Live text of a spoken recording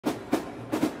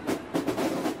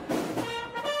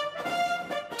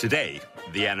Today,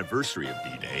 the anniversary of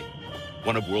D-Day,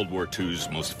 one of World War II's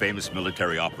most famous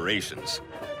military operations,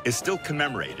 is still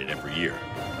commemorated every year.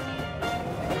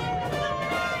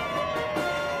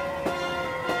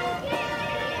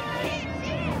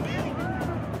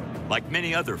 Like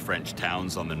many other French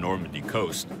towns on the Normandy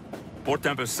coast,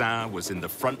 Port-en-Bessin was in the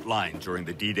front line during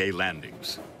the D-Day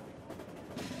landings.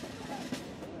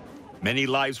 Many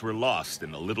lives were lost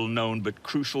in the little-known but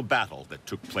crucial battle that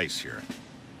took place here.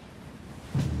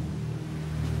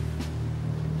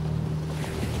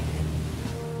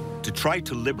 To try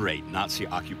to liberate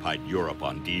Nazi-occupied Europe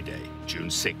on D-Day, June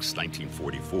 6,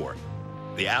 1944,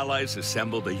 the Allies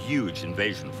assembled a huge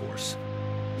invasion force.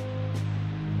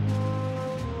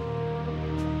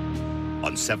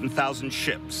 On 7,000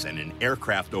 ships and an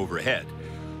aircraft overhead,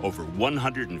 over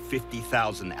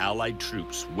 150,000 Allied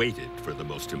troops waited for the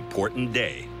most important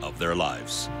day of their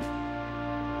lives.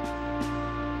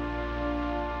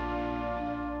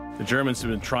 The Germans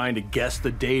have been trying to guess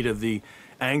the date of the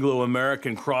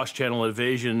Anglo-American cross-channel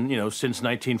invasion, since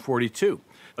 1942.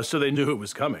 So they knew it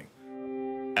was coming.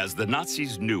 As the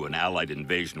Nazis knew an Allied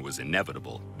invasion was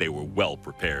inevitable, they were well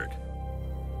prepared.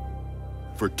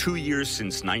 For 2 years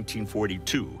since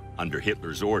 1942, under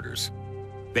Hitler's orders,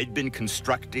 they'd been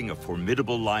constructing a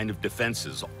formidable line of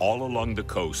defenses all along the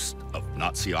coast of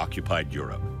Nazi-occupied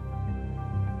Europe.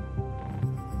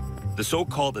 The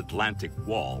so-called Atlantic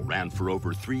Wall ran for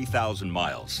over 3,000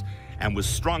 miles and was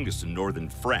strongest in northern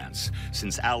France,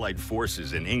 since Allied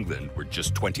forces in England were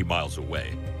just 20 miles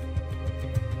away.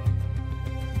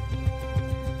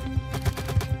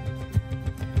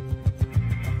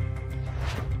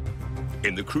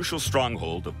 In the crucial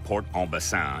stronghold of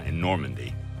Port-en-Bessin in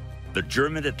Normandy, the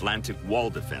German Atlantic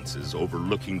Wall defenses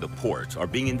overlooking the port are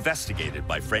being investigated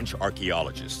by French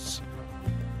archaeologists.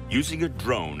 Using a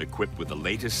drone equipped with the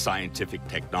latest scientific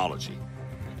technology,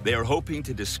 they are hoping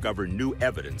to discover new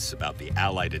evidence about the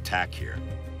Allied attack here.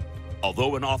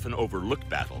 Although an often overlooked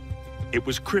battle, it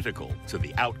was critical to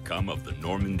the outcome of the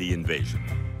Normandy invasion.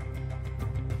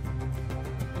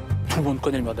 Tout le monde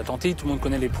connaît le mur de l'Atlantique, tout le monde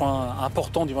connaît les points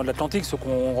importants du mur de l'Atlantique, ce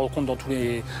qu'on rencontre dans tous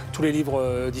les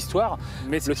livres d'histoire.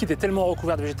 Mais le site est tellement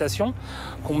recouvert de végétation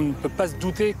qu'on ne peut pas se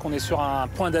douter qu'on est sur un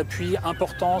point d'appui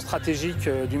important, stratégique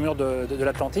du mur de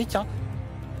l'Atlantique.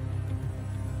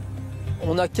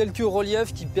 On a quelques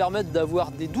reliefs qui permettent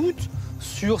d'avoir des doutes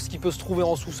sur ce qui peut se trouver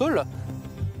en sous-sol.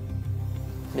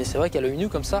 Mais c'est vrai qu'à l'œil nu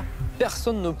comme ça,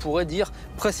 personne ne pourrait dire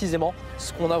précisément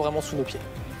ce qu'on a vraiment sous nos pieds.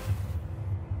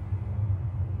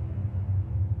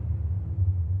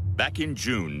 Back in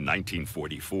June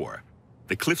 1944,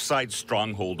 the cliffside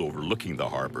stronghold overlooking the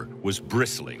harbor was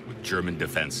bristling with German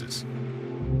defenses.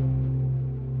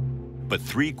 But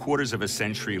 3/4 of a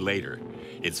century later,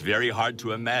 it's very hard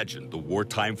to imagine the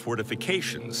wartime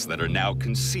fortifications that are now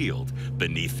concealed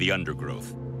beneath the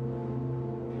undergrowth.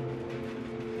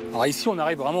 Alors ici, on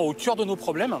arrive vraiment au cœur de nos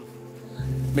problèmes,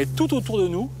 mais tout autour de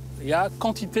nous, il y a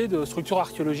quantité de structures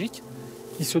archéologiques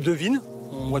qui se devinent.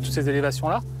 On voit toutes ces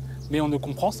élévations-là, mais on ne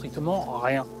comprend strictement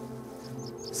rien.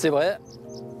 C'est vrai,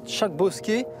 chaque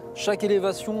bosquet, chaque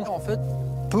élévation, en fait,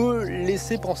 peut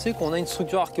laisser penser qu'on a une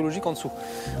structure archéologique en dessous.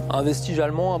 Un vestige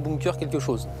allemand, un bunker, quelque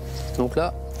chose. Donc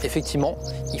là, effectivement,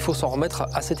 il faut s'en remettre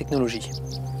à ces technologies.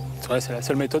 C'est vrai, c'est la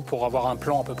seule méthode pour avoir un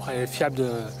plan à peu près fiable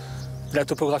de la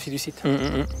topographie du site.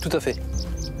 Tout à fait.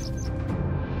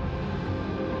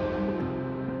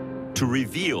 To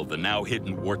reveal the now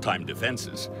hidden wartime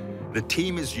defenses, the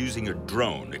team is using a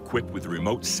drone equipped with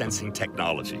remote sensing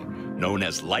technology known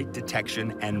as light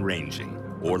detection and ranging,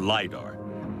 or LIDAR.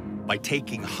 By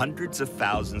taking hundreds of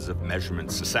thousands of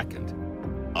measurements a second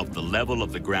of the level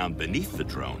of the ground beneath the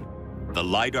drone, the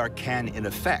LIDAR can, in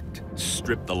effect,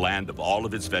 strip the land of all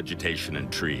of its vegetation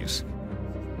and trees.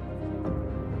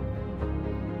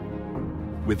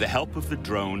 With the help of the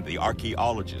drone, the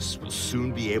archaeologists will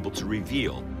soon be able to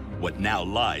reveal what now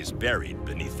lies buried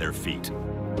beneath their feet.